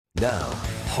Now,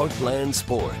 Heartland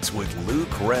Sports with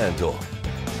Luke Randall.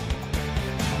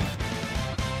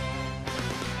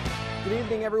 Good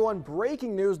evening, everyone.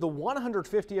 Breaking news, the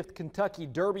 150th Kentucky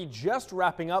Derby just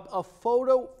wrapping up. A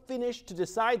photo finish to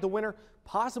decide the winner,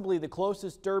 possibly the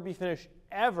closest Derby finish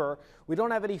ever. We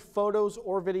don't have any photos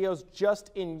or videos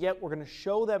just in yet. We're going to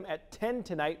show them at 10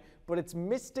 tonight, but it's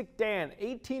Mystic Dan,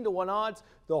 18-1 odds.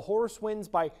 The horse wins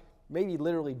by maybe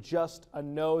literally just a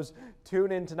nose.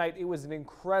 Tune in tonight. It was an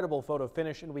incredible photo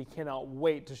finish, and we cannot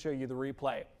wait to show you the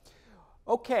replay.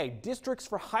 Okay, districts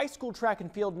for high school track and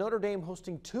field. Notre Dame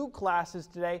hosting 2 classes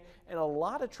today and a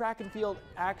lot of track and field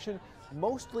action,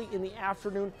 mostly in the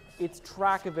afternoon. It's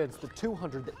track events, the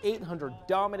 200, the 800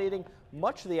 dominating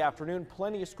much of the afternoon.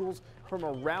 Plenty of schools from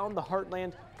around the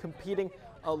Heartland competing.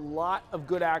 A lot of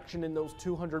good action in those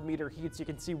 200-meter heats. You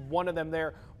can see one of them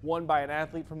there, won by an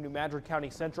athlete from New Madrid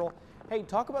County Central. Hey,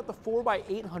 talk about the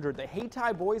 4x800. The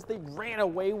Hayti boys, they ran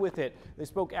away with it. They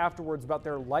spoke afterwards about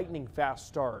their lightning fast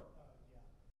start.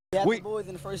 The boys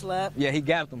in the first lap. Yeah, he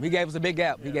gapped them. He gave us a big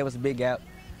gap. Yeah. He gave us a big gap,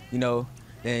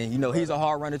 and he's a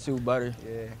hard runner too, Butter.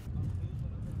 Yeah.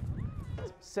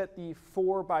 Set the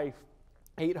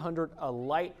 4x800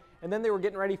 alight, and then they were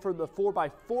getting ready for the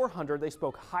 4x400. They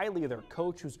spoke highly of their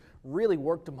coach, who's really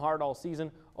worked them hard all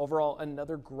season. Overall,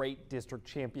 another great district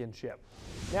championship.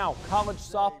 Now, college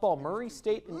softball, Murray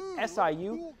State and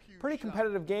SIU. Pretty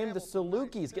competitive game. The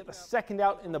Salukis get the second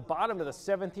out in the bottom of the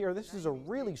 7th here. This is a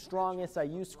really strong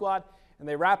SIU squad, and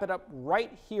they wrap it up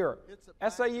right here.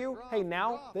 SIU, hey,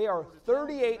 now they are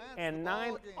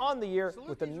 38-9 on the year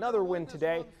with another win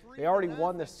today. They already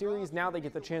won the series. Now they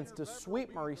get the chance to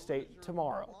sweep Murray State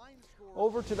tomorrow.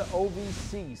 Over to the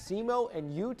OVC, SEMO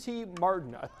and UT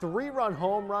Martin. A 3-run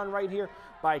home run right here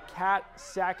by Kat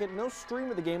Sackett. No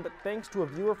stream of the game, but thanks to a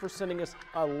viewer for sending us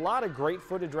a lot of great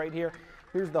footage right here.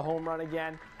 Here's the home run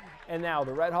again. And now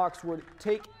the Redhawks would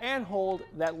take and hold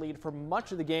that lead for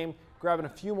much of the game, grabbing a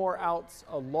few more outs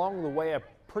along the way. A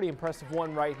pretty impressive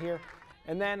one right here.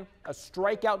 And then a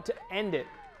strikeout to end it.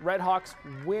 Redhawks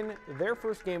win their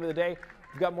first game of the day.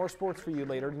 We've got more sports for you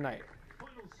later tonight.